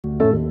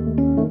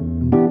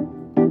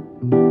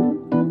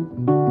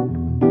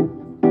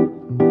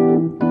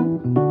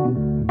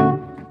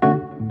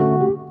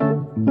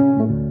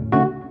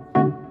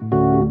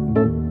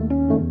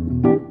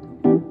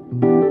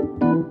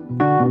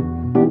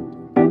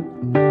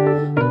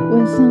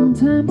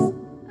Sometimes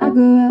I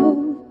go out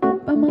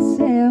by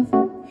myself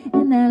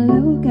and I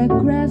look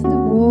across the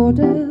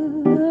water,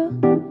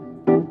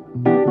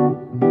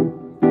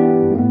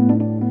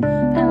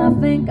 and I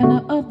think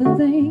of the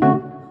thing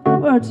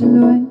worth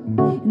doing,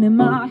 and in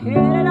my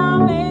head I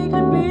make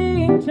a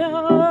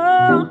picture.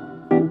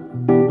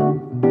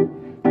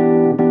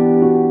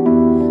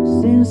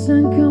 Since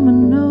I'm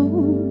coming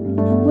home,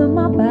 when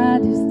my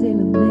body's still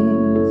a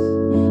mess,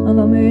 and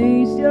I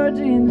miss your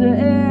ginger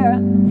hair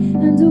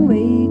and the way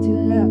you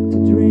like to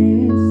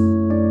dress.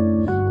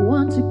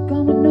 Won't you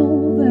coming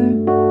over?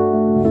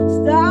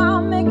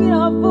 Stop making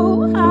a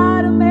fool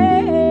out of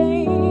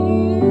me.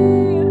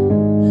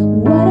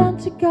 Why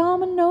don't you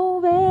coming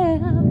over,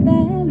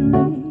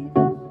 Valerie?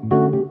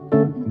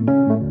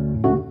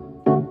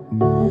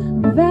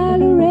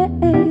 Valerie,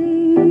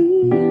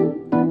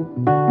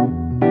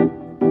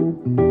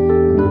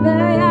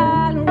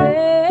 Valerie,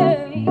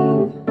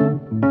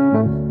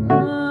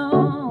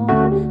 oh,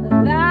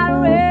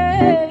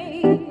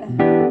 Valerie.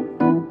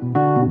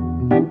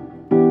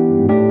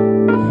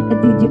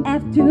 Did you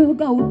have to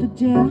go to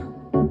jail?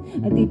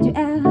 Did you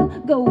ever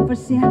go for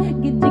sale?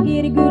 Get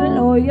a good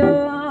lawyer?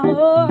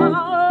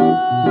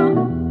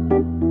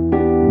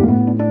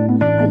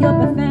 Are you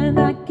a fan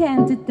that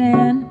can't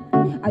stand?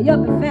 Are you a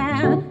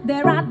fan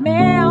that right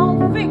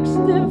man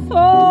fixed it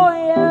for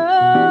you?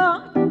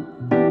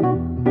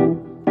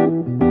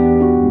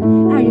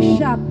 Are you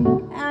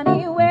shopping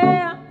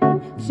anywhere?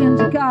 Change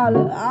the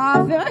color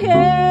of your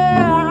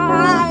hair.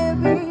 Are you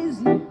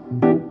busy?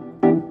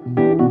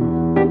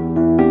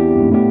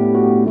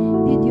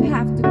 Did you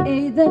have to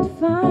pay that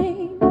fine?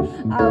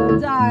 All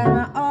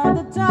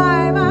the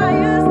time I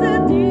used to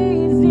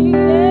dizzy,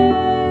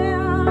 yeah.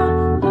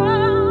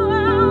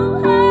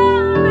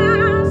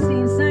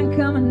 Since I'm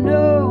coming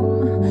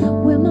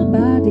home, well my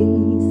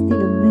body's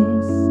still a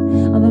mess,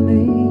 and I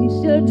miss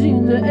your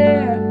ginger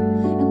hair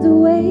and the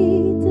way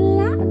you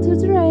like to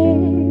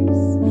dress.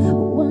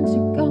 Won't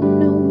you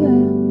come over?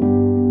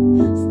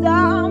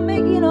 Stop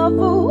making a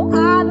fool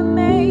out of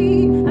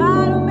me,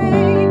 out of me,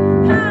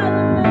 out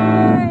of me.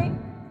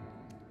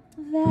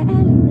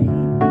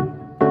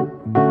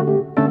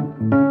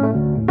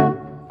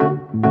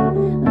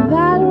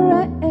 Valerie,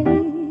 Valerie,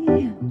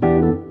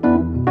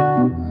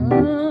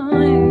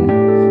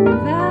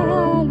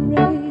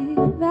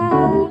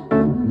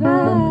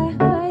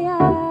 Valerie,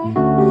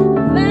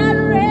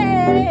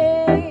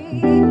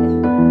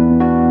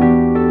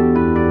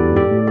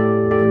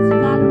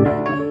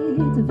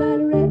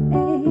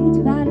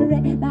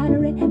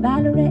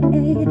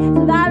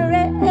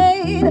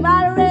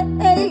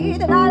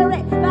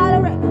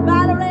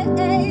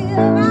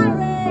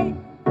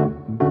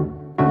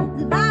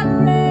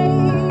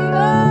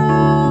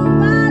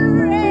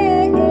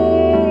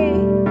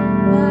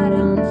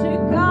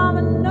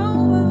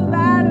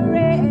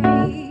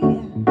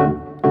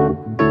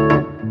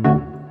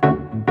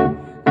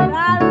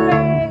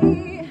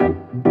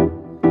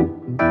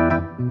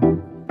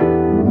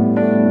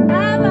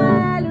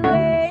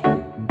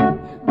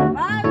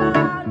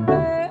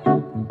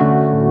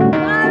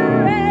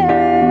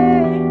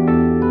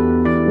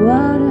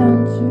 why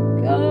don't you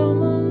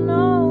come on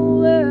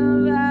over,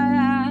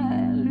 Valerie?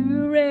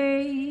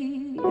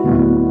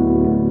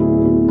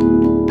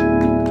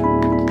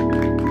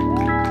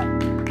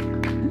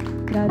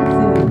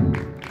 Grazie,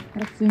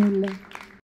 grazie mille.